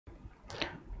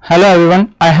Hello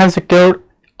everyone, I have secured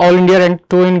All India Rank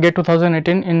 2 in GATE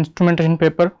 2018 instrumentation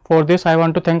paper. For this I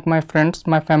want to thank my friends,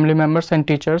 my family members and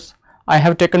teachers. I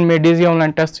have taken Made Easy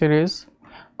online test series.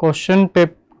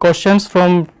 Questions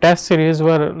from test series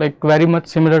were very much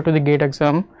similar to the GATE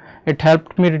exam. It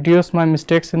helped me reduce my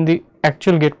mistakes in the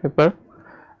actual GATE paper.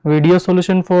 Video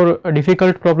solution for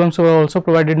difficult problems were also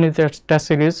provided in the test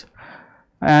series,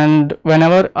 and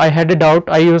whenever I had a doubt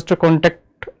I used to contact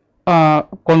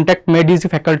Made Easy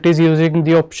faculties using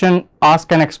the option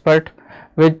Ask an Expert,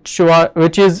 which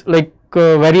is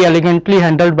very elegantly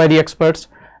handled by the experts,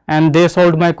 and they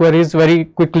solved my queries very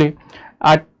quickly.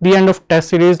 At the end of test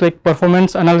series,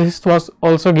 performance analysis was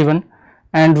also given,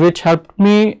 and which helped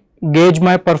me gauge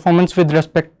my performance with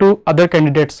respect to other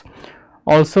candidates.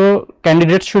 Also,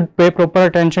 candidates should pay proper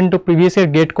attention to previous year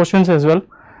GATE questions as well,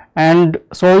 and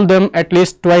solve them at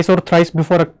least twice or thrice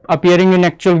before appearing in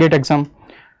actual GATE exam.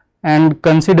 And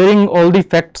considering all the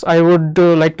facts, I would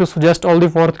like to suggest all the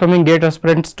forthcoming GATE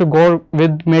aspirants to go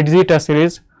with Made Easy test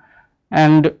series,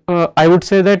 and I would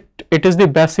say that it is the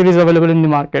best series available in the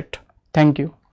market. Thank you.